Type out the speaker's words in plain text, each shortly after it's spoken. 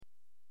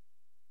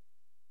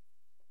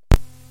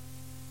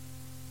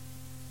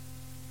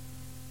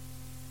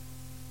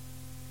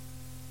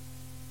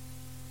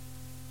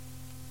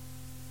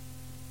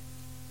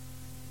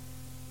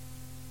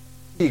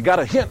He got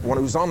a hint when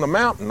he was on the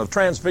mountain of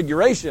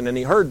transfiguration and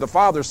he heard the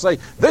Father say,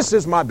 "This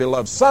is my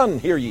beloved Son,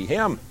 hear ye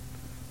him."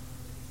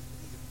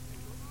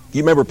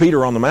 You remember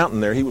Peter on the mountain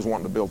there, he was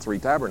wanting to build 3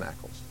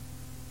 tabernacles.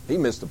 He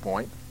missed the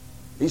point.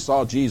 He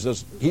saw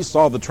Jesus, he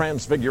saw the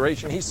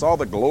transfiguration, he saw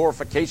the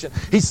glorification,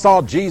 he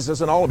saw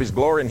Jesus in all of his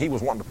glory, and he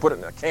was wanting to put it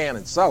in a can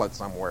and sell it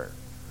somewhere.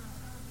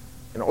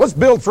 Let's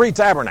build 3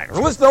 tabernacles.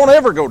 Let's don't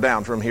ever go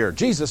down from here.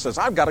 Jesus says,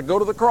 "I've got to go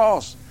to the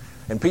cross."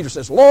 And Peter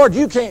says, "Lord,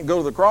 you can't go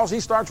to the cross."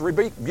 He starts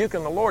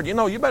rebuking the Lord.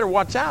 You better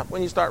watch out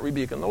when you start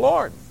rebuking the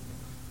Lord.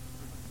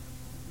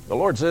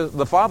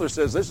 The Father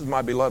says, "This is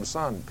my beloved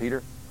Son."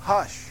 Peter,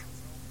 hush.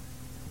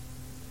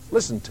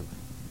 Listen to him.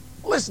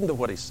 Listen to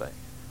what he's saying.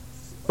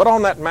 But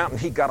on that mountain,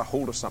 he got a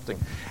hold of something.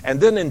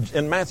 And then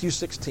in Matthew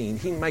 16,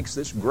 he makes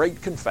this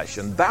great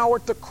confession, "Thou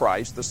art the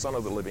Christ, the Son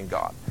of the living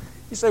God."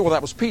 You say, well,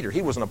 that was Peter.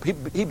 He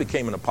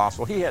became an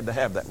apostle. He had to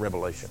have that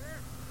revelation.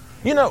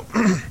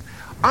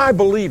 I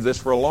believed this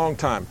for a long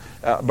time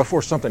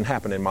before something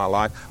happened in my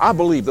life. I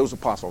believed those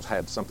apostles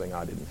had something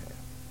I didn't have.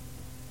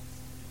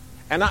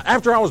 And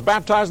after I was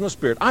baptized in the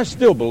Spirit, I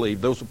still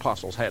believe those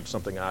apostles had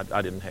something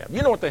I didn't have.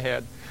 You know what they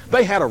had?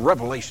 They had a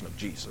revelation of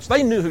Jesus.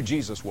 They knew who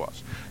Jesus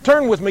was.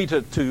 Turn with me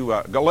to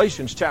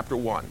Galatians chapter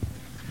 1.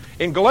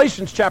 In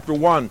Galatians chapter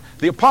 1,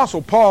 the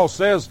Apostle Paul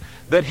says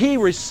that he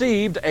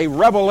received a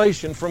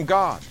revelation from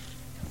God.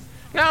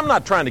 Now, I'm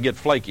not trying to get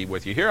flaky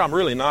with you here. I'm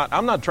really not.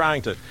 I'm not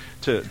trying to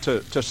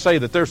say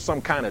that there's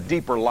some kind of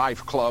deeper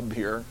life club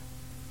here.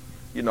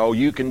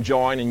 You can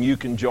join and you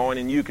can join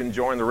and you can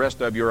join. The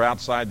rest of you are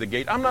outside the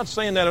gate. I'm not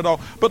saying that at all.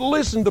 But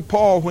listen to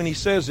Paul when he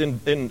says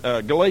in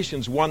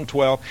Galatians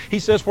 1:12, he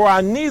says, "For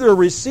I neither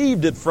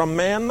received it from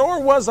man,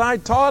 nor was I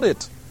taught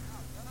it.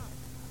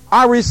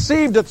 I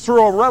received it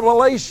through a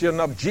revelation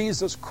of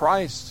Jesus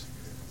Christ."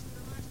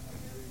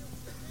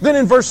 Then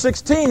in verse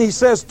 16 he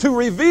says, "To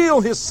reveal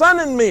his Son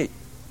in me,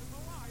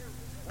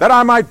 that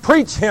I might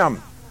preach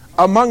him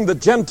among the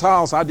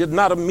Gentiles. I did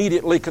not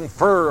immediately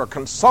confer or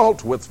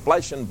consult with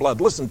flesh and blood."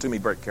 Listen to me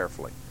very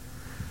carefully.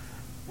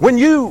 When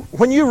you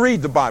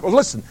read the Bible,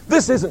 listen,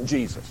 this isn't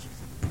Jesus.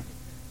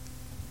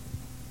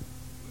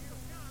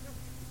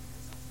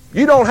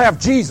 You don't have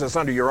Jesus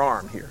under your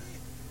arm here.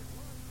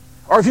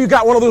 Or if you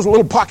got one of those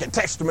little pocket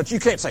testaments, you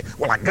can't say,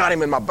 "Well, I got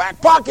him in my back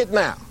pocket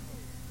now."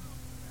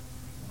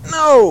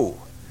 No.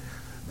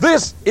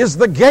 This is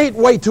the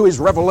gateway to his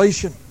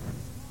revelation.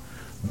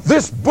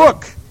 This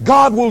book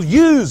God will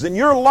use in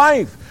your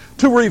life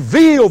to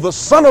reveal the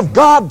Son of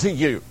God to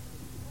you.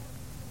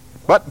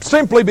 But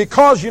simply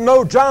because you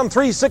know John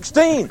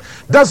 3:16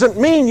 doesn't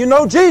mean you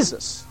know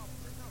Jesus.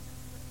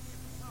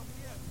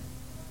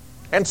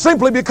 And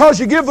simply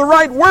because you give the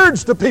right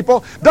words to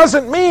people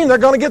doesn't mean they're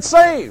going to get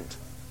saved.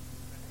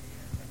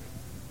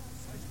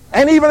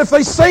 And even if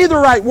they say the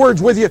right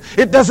words with you,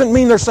 it doesn't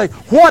mean they're saved.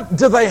 What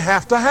do they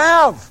have to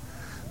have?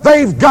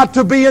 They've got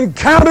to be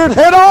encountered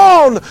head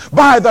on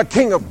by the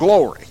King of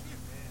Glory.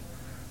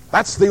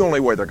 That's the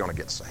only way they're going to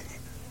get saved.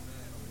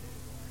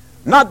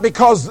 Not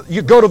because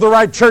you go to the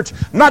right church,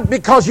 not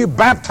because you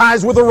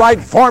baptize with the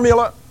right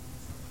formula.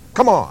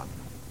 Come on.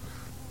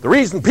 The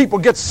reason people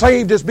get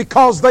saved is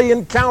because they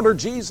encounter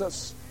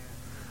Jesus.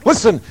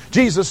 Listen,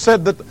 Jesus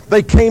said that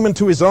they came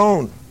into his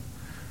own.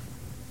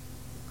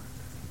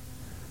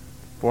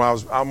 Boy,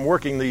 I'm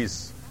working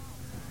these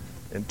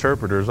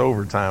interpreters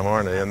overtime,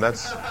 aren't I? And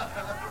that's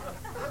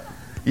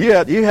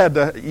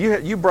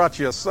you brought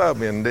you a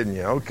sub in, didn't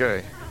you?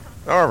 Okay,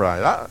 all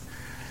right.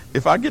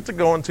 If I get to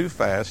going too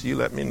fast, you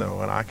let me know,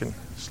 and I can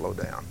slow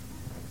down.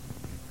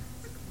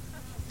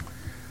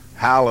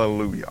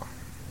 Hallelujah.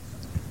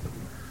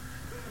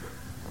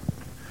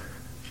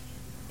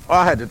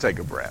 I had to take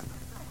a breath.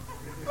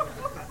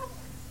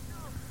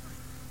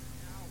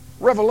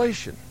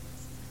 Revelation.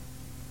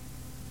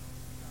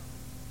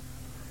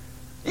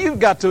 You've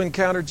got to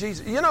encounter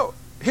Jesus. You know,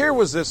 here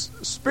was this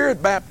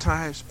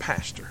Spirit-baptized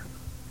pastor.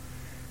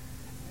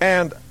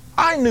 And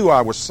I knew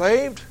I was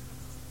saved.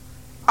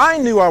 I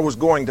knew I was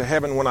going to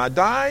heaven when I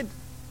died.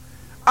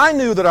 I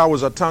knew that I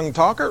was a tongue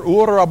talker.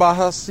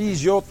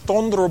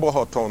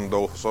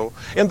 So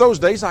in those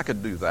days, I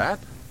could do that.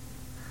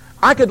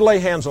 I could lay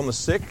hands on the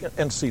sick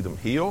and see them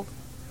healed.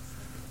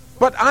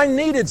 But I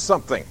needed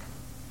something.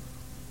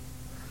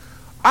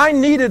 I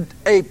needed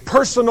a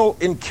personal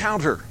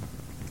encounter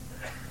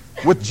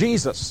with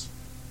Jesus.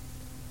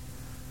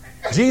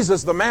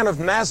 Jesus, the man of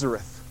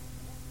Nazareth,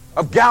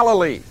 of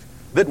Galilee,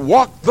 that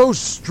walked those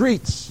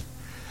streets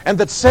and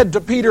that said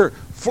to Peter,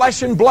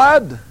 "Flesh and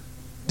blood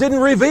didn't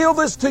reveal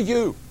this to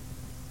you."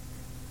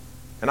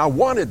 And I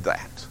wanted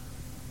that.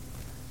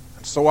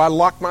 And so I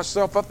locked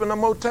myself up in a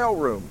motel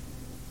room.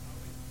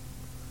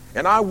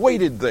 And I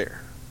waited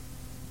there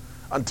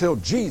until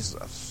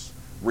Jesus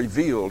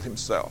revealed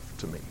himself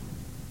to me.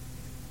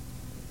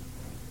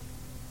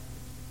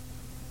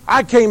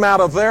 I came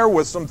out of there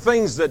with some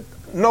things that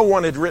no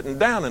one had written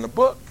down in a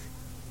book.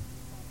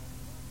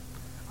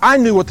 I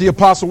knew what the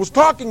apostle was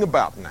talking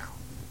about now.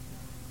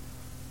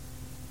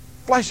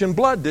 Flesh and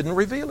blood didn't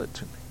reveal it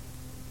to me.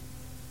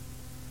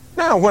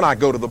 Now, when I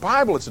go to the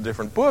Bible, it's a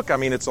different book. I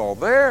mean, it's all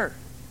there.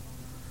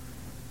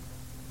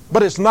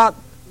 But it's not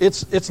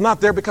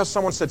there because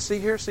someone said, see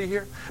here, see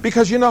here.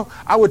 Because,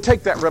 I would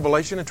take that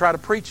revelation and try to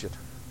preach it.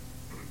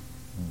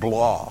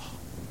 Blah.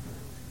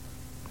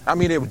 I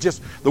mean,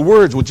 the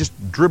words would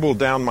just dribble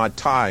down my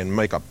tie and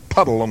make a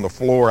puddle on the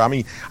floor. I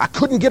mean, I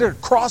couldn't get it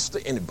across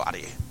to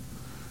anybody.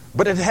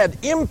 But it had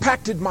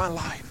impacted my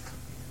life.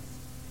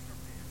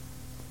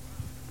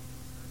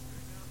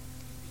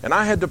 And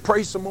I had to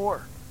pray some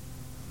more.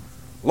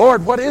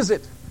 Lord, what is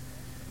it?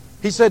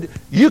 He said,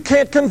 you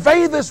can't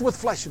convey this with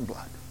flesh and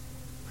blood.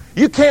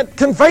 You can't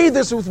convey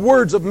this with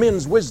words of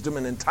men's wisdom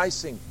and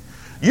enticing.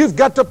 You've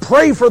got to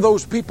pray for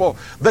those people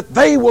that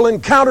they will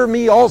encounter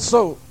me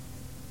also.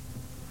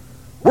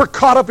 We're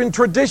caught up in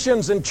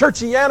traditions and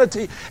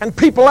churchianity, and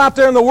people out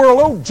there in the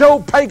world, Joe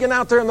Pagan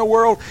out there in the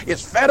world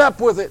is fed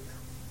up with it.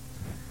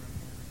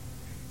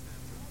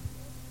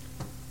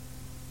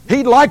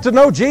 He'd like to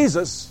know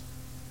Jesus,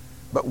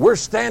 but we're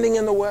standing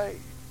in the way.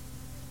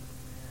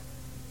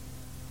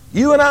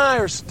 You and I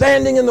are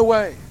standing in the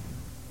way.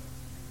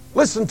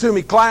 Listen to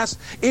me, class.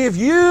 If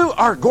you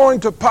are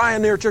going to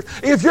pioneer church,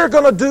 if you're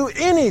going to do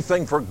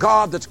anything for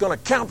God that's going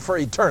to count for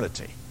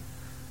eternity,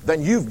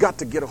 then you've got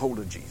to get a hold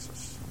of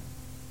Jesus.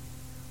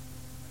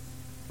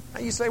 Now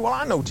you say, well,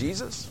 I know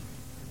Jesus.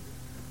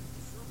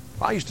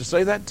 I used to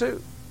say that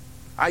too.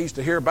 I used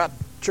to hear about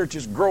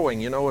churches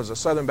growing, as a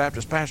Southern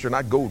Baptist pastor, and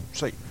I'd go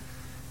say,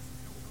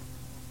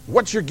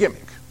 what's your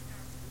gimmick?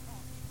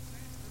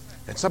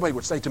 And somebody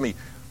would say to me,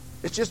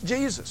 it's just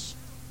Jesus.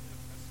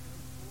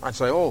 I'd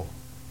say, well,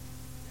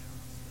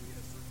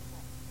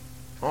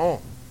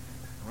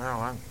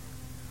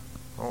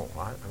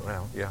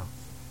 yeah.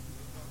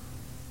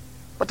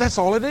 But that's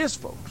all it is,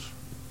 folks.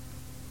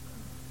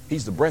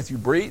 He's the breath you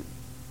breathe,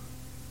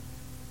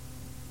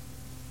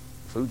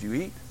 food you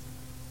eat.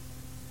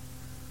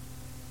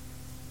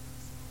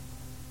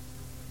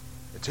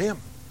 It's Him.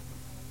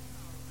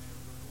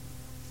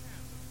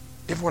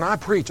 If when I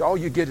preach all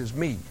you get is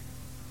me,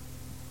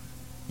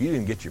 you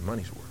didn't get your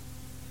money's worth.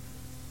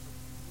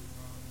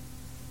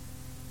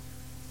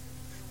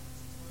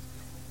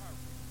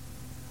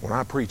 When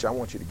I preach, I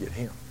want you to get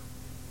Him.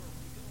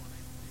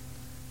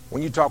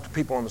 When you talk to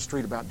people on the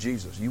street about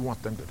Jesus, you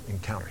want them to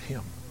encounter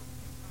Him,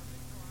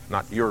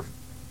 not your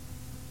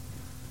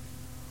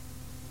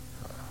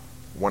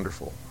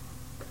wonderful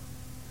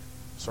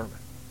sermon.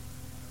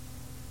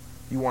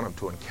 You want them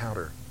to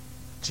encounter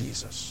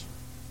Jesus.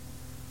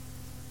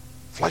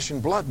 Flesh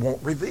and blood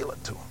won't reveal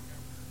it to them.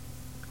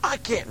 I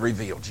can't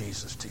reveal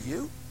Jesus to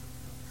you.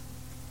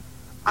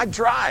 I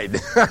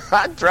tried.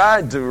 I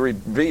tried to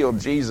reveal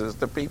Jesus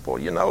to people.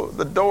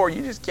 The door,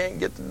 you just can't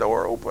get the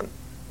door open.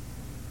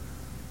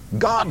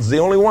 God's the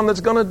only one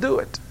that's going to do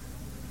it.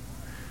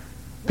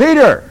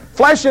 Peter,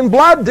 flesh and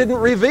blood didn't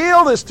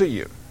reveal this to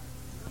you,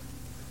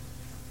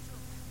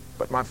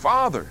 but my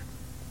Father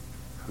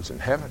who's in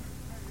heaven.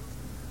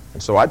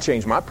 And so I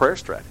changed my prayer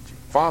strategy.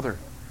 Father,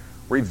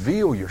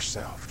 reveal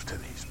yourself to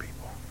these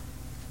people.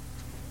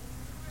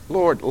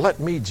 Lord, let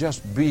me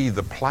just be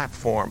the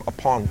platform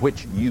upon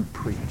which you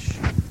preach.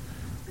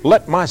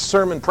 Let my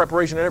sermon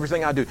preparation and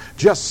everything I do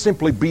just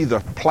simply be the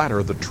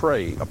platter, the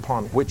tray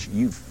upon which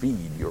you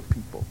feed your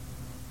people.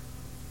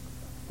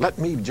 Let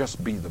me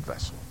just be the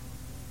vessel.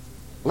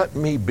 Let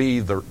me be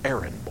the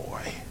errand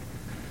boy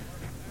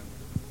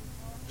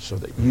so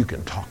that you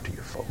can talk to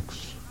your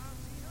folks,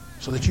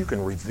 so that you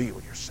can reveal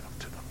yourself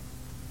to them.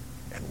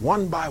 And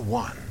one by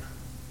one,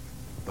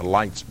 the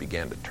lights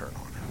began to turn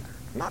on out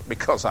there. Not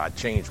because I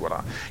changed what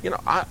I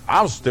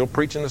was still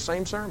preaching the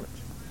same sermons.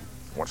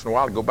 Once in a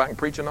while I'd go back and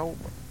preach an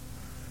old one.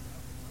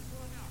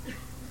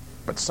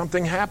 But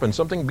something happened.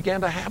 Something began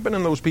to happen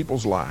in those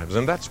people's lives,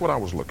 and that's what I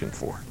was looking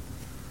for.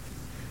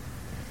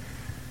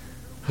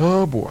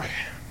 Oh, boy.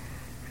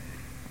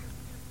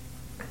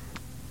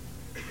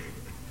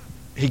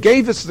 He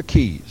gave us the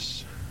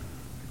keys,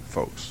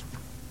 folks.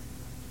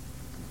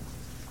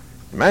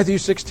 In Matthew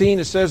 16,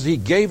 it says He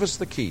gave us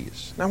the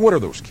keys. Now, what are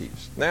those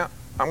keys? Now,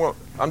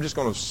 I'm just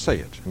going to say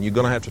it, and you're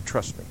going to have to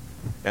trust me.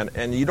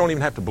 And you don't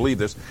even have to believe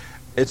this.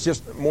 It's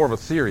just more of a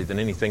theory than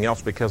anything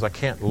else, because I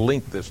can't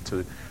link this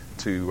to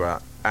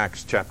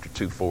Acts chapter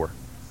 2:4.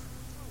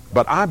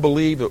 But I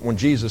believe that when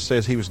Jesus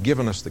says He was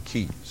giving us the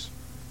keys,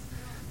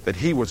 that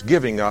He was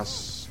giving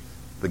us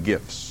the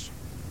gifts.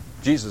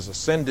 Jesus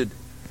ascended,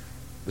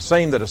 the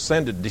same that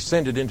ascended,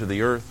 descended into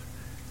the earth,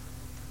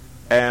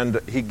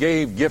 and He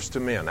gave gifts to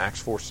men.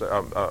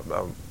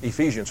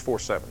 Ephesians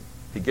 4:7.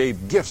 He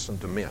gave gifts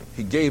unto men.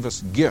 He gave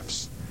us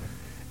gifts.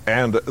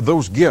 And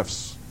those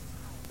gifts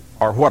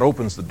are what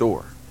opens the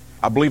door.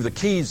 I believe the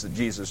keys that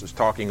Jesus is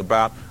talking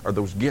about are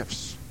those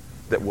gifts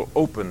that will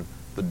open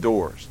the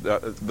doors.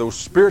 Those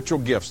spiritual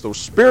gifts, those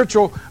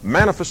spiritual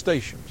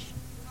manifestations.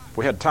 If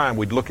we had time,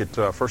 we'd look at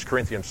 1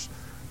 Corinthians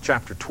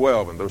chapter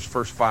 12 and those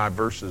first 5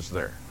 verses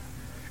there.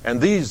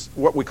 And these,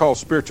 what we call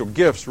spiritual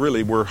gifts,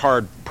 really we're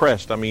hard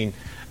pressed. I mean,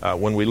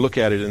 when we look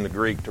at it in the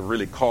Greek, to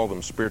really call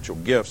them spiritual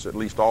gifts, at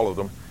least all of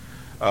them.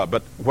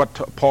 But what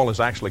Paul is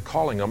actually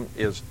calling them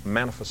is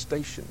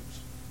manifestations.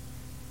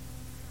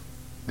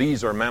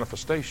 These are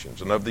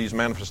manifestations, and of these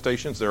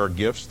manifestations there are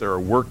gifts, there are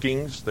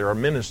workings, there are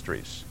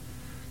ministries.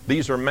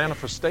 These are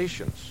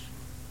manifestations.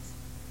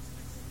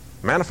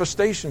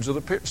 Manifestations of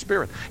the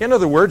Spirit. In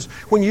other words,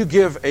 when you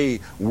give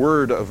a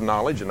word of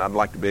knowledge, and I'd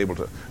like to be able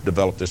to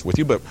develop this with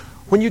you, but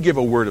when you give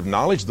a word of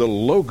knowledge, the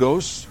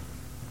Logos,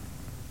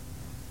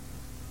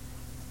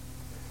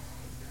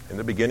 in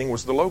the beginning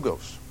was the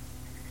Logos.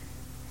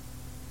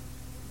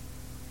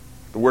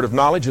 The word of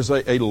knowledge is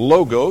a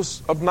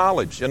logos of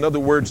knowledge. In other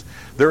words,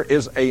 there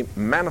is a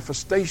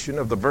manifestation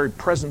of the very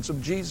presence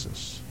of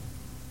Jesus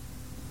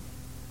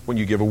when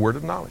you give a word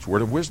of knowledge,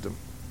 word of wisdom.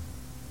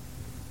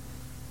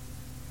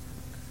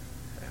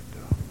 And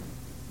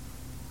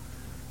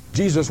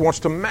Jesus wants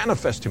to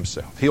manifest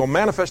himself. He'll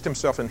manifest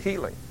himself in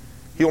healing.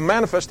 He'll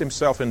manifest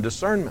himself in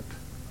discernment.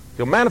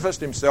 He'll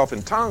manifest himself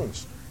in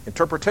tongues,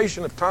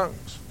 interpretation of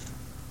tongues.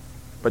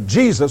 But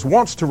Jesus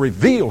wants to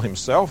reveal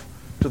himself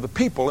to the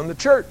people in the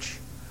church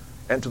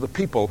and to the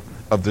people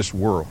of this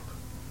world.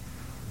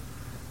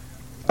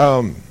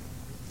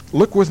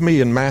 Look with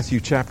me in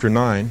Matthew chapter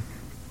 9.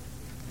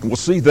 We'll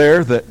see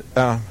there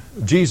that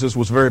Jesus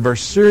was very, very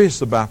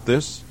serious about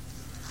this.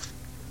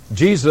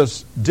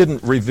 Jesus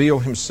didn't reveal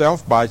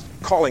himself by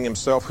calling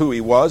himself who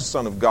he was,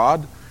 Son of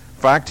God.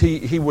 In fact,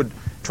 he would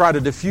try to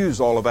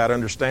diffuse all of that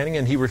understanding,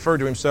 and he referred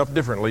to himself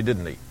differently,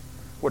 didn't he?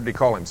 What did he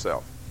call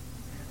himself?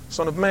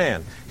 Son of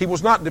Man. He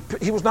was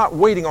not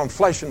waiting on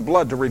flesh and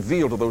blood to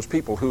reveal to those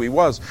people who he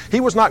was.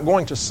 He was not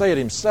going to say it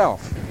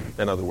himself,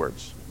 in other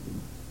words.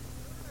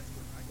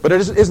 But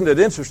isn't it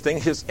interesting?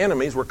 His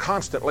enemies were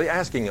constantly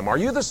asking him, "Are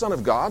you the Son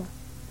of God?"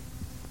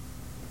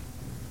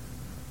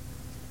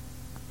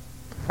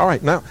 All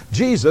right, now,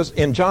 Jesus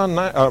in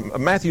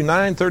Matthew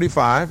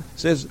 9:35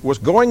 says, was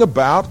going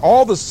about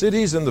all the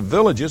cities and the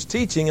villages,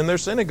 teaching in their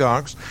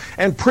synagogues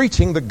and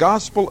preaching the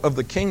gospel of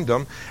the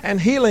kingdom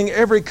and healing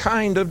every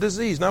kind of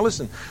disease. Now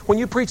listen, when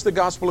you preach the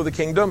gospel of the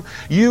kingdom,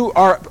 you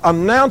are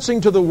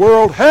announcing to the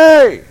world,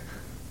 "Hey,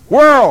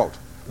 world,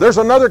 there's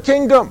another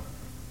kingdom.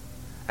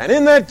 And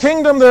in that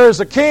kingdom there is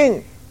a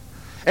king.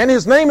 And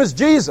his name is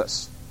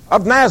Jesus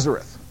of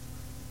Nazareth."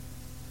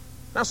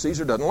 Now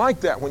Caesar doesn't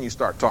like that when you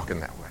start talking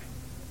that way.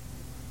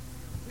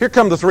 Here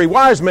come the three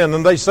wise men,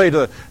 and they say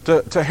to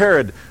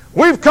Herod,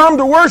 "We've come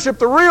to worship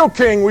the real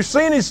king. We've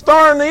seen his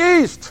star in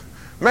the east."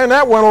 Man,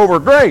 that went over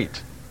great.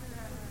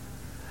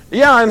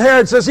 Yeah, and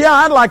Herod says, "Yeah,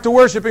 I'd like to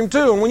worship him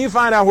too. And when you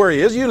find out where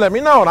he is, you let me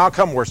know, and I'll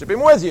come worship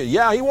him with you."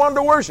 Yeah, he wanted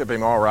to worship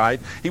him, all right.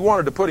 He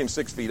wanted to put him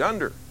 6 feet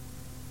under.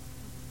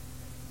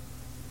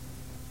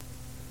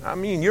 I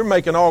mean, you're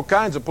making all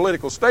kinds of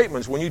political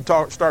statements when you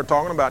start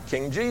talking about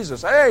King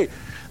Jesus. Hey,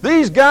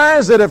 these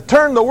guys that have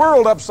turned the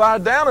world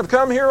upside down have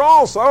come here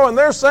also, and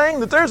they're saying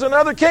that there's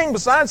another king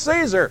besides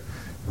Caesar,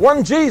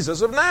 one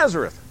Jesus of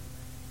Nazareth.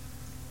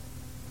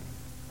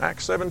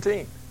 Acts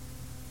 17.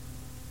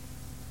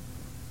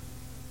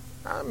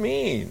 I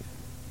mean,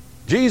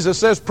 Jesus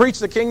says, preach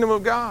the kingdom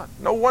of God.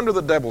 No wonder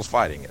the devil's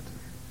fighting it.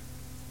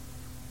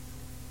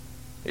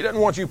 He doesn't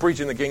want you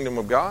preaching the kingdom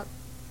of God.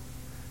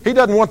 He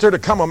doesn't want there to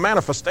come a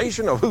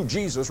manifestation of who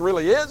Jesus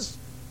really is.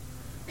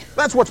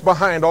 That's what's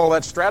behind all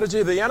that strategy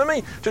of the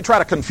enemy, to try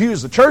to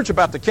confuse the church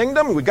about the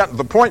kingdom. We've gotten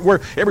to the point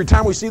where every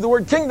time we see the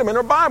word kingdom in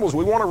our Bibles,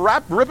 we want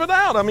to rip it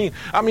out. I mean,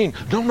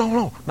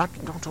 no,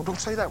 don't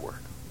say that word.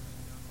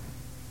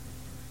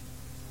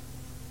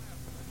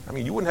 I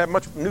mean, you wouldn't have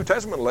much New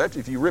Testament left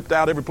if you ripped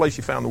out every place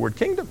you found the word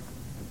kingdom.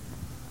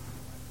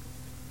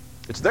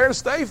 It's there to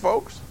stay,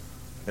 folks.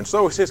 And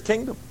so is his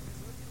kingdom.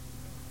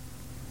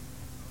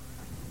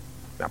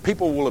 Now,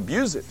 people will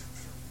abuse it,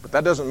 but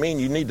that doesn't mean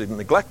you need to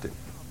neglect it.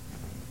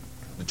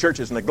 The church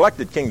has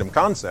neglected kingdom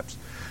concepts,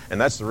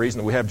 and that's the reason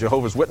that we have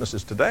Jehovah's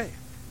Witnesses today.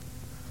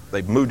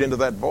 They've moved into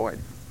that void.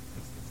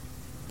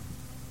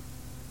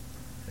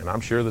 And I'm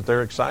sure that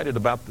they're excited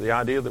about the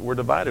idea that we're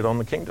divided on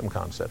the kingdom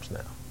concepts now.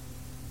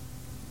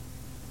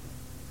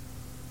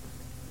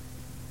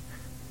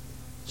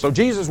 So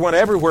Jesus went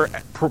everywhere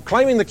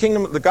proclaiming the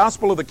kingdom, the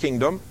gospel of the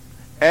kingdom,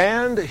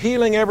 and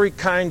healing every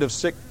kind of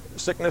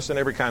sickness and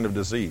every kind of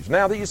disease.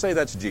 Now that you say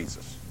that's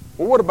Jesus,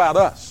 well, what about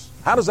us?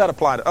 How does that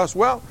apply to us?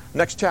 Well,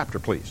 next chapter,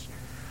 please.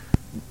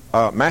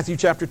 Matthew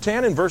chapter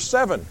 10 and verse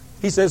 7.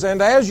 He says,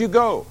 "And as you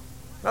go,"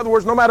 in other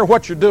words, no matter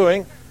what you're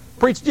doing,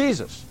 preach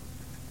Jesus.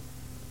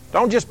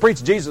 Don't just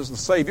preach Jesus the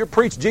Savior,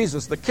 preach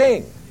Jesus the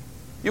King.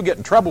 You'll get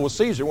in trouble with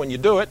Caesar when you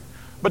do it,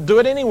 but do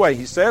it anyway,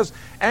 he says.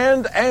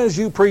 "And as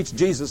you preach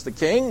Jesus the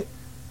King,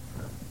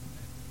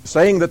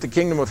 saying that the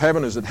kingdom of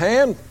heaven is at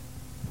hand,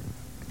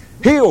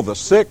 heal the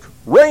sick,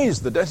 raise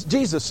the dead."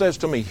 Jesus says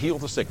to me, heal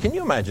the sick. Can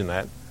you imagine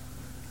that?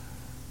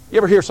 You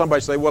ever hear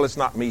somebody say, "Well, it's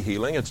not me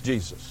healing, it's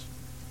Jesus"?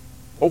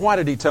 Well, why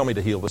did he tell me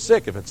to heal the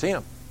sick if it's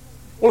him?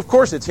 Well, of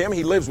course it's him.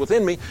 He lives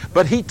within me,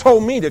 but he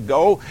told me to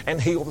go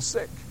and heal the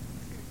sick.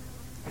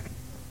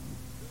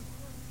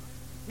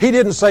 He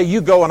didn't say,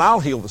 "You go and I'll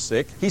heal the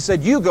sick." He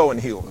said, "You go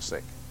and heal the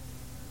sick."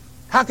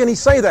 How can he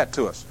say that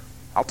to us?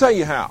 I'll tell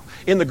you how.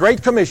 In the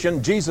Great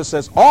Commission, Jesus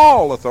says,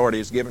 "All authority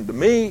is given to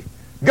me.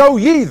 Go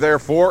ye,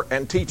 therefore,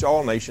 and teach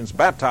all nations,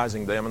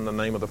 baptizing them in the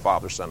name of the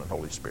Father, Son, and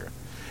Holy Spirit."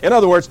 In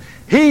other words,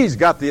 He's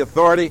got the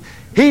authority.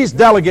 He's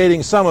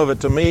delegating some of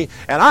it to me,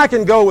 and I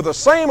can go with the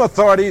same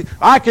authority.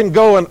 I can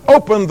go and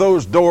open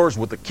those doors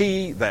with the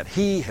key that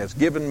He has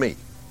given me.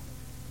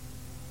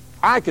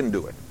 I can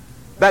do it.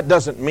 That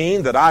doesn't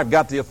mean that I've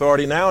got the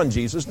authority now and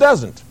Jesus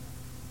doesn't.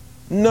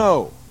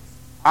 No,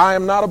 I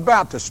am not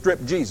about to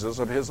strip Jesus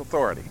of His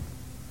authority.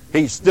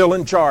 He's still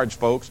in charge,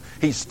 folks.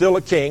 He's still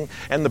a king,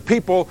 and the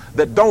people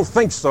that don't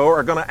think so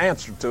are going to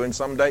answer to Him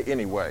someday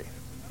anyway.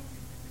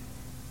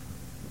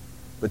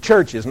 The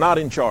church is not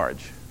in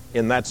charge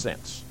in that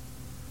sense.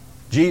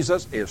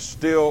 Jesus is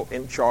still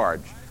in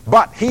charge.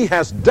 But He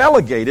has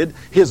delegated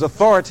His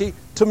authority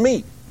to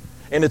me.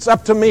 And it's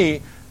up to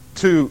me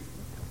to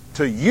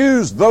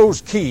use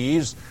those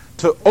keys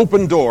to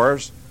open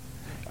doors.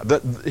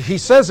 He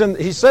says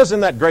in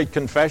that great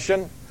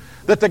confession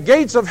that the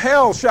gates of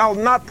hell shall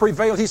not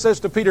prevail. He says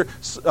to Peter,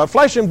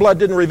 flesh and blood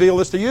didn't reveal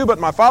this to you, but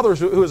my Father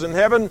who is in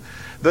heaven.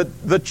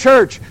 The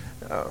church,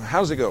 how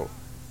does it go?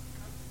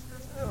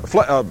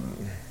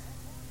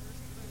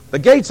 The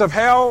gates of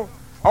hell,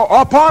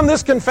 upon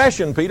this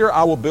confession, Peter,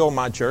 I will build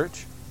my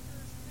church.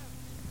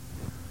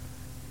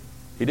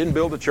 He didn't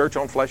build a church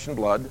on flesh and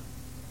blood.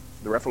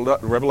 The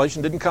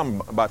revelation didn't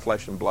come by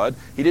flesh and blood.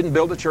 He didn't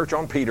build a church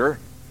on Peter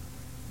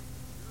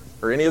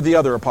or any of the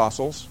other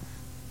apostles.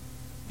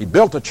 He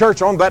built a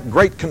church on that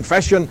great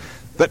confession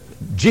that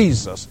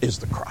Jesus is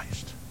the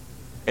Christ.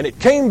 And it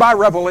came by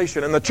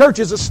revelation, and the church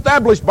is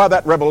established by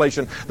that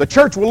revelation. The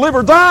church will live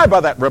or die by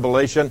that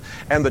revelation,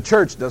 and the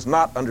church does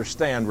not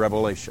understand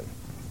revelation.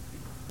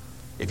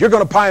 If you're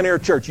going to pioneer a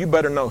church, you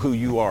better know who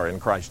you are in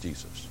Christ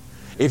Jesus.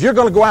 If you're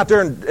going to go out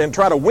there and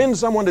try to win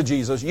someone to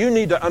Jesus, you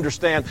need to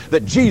understand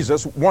that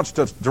Jesus wants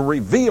to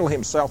reveal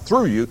Himself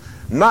through you.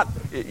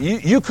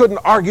 You couldn't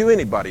argue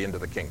anybody into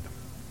the kingdom.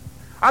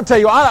 I tell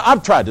you,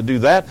 I've tried to do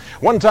that.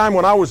 One time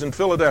when I was in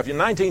Philadelphia in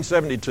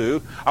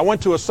 1972, I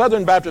went to a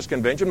Southern Baptist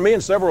convention, me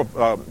and several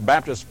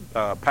Baptist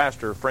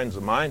pastor friends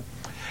of mine,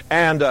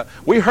 and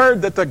we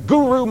heard that the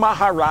Guru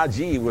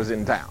Maharaji was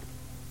in town.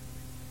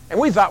 And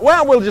we thought,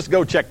 well, we'll just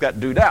go check that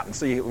dude out and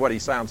see what he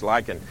sounds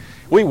like. And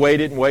we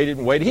waited and waited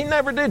and waited. He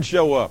never did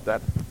show up. I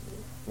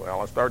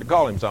started to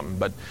call him something,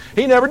 but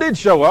he never did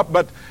show up.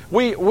 But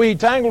we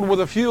tangled with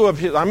a few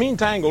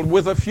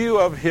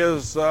of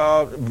his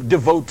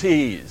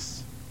devotees.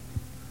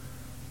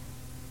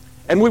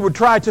 And we would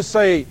try to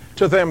say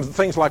to them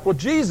things like, well,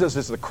 Jesus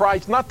is the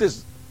Christ, not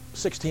this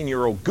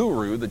 16-year-old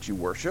guru that you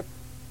worship.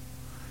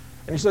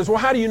 And he says, well,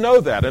 how do you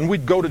know that? And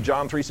we'd go to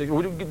John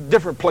 3:16,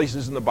 different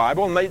places in the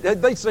Bible, and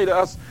they'd say to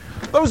us,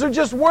 those are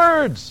just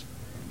words.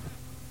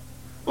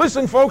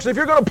 Listen, folks, if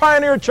you're going to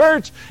pioneer a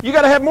church, you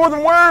got to have more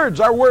than words.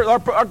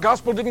 Our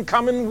gospel didn't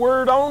come in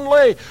word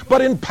only,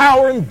 but in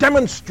power and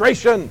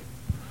demonstration.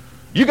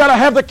 You got to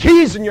have the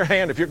keys in your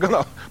hand if you're going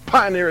to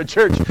pioneer a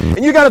church.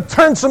 And you got to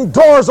turn some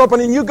doors open,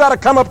 and you got to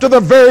come up to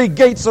the very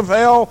gates of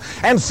hell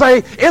and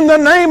say, in the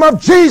name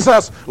of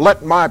Jesus,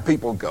 let my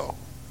people go.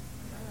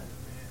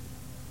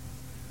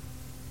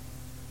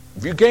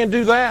 If you can't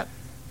do that,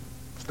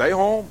 stay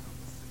home.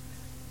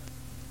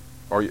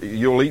 Or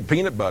you'll eat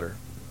peanut butter.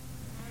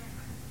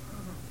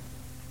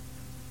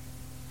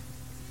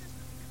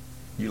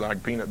 You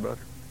like peanut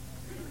butter?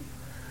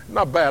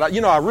 Not bad.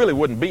 I really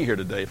wouldn't be here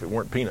today if it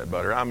weren't peanut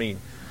butter. I mean,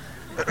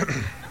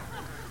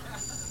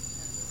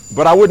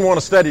 but I wouldn't want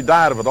a steady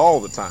diet of it all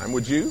the time,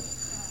 would you?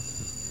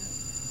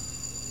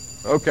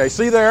 Okay,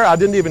 see there? I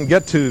didn't even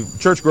get to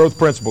church growth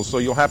principles, so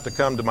you'll have to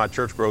come to my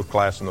church growth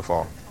class in the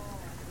fall.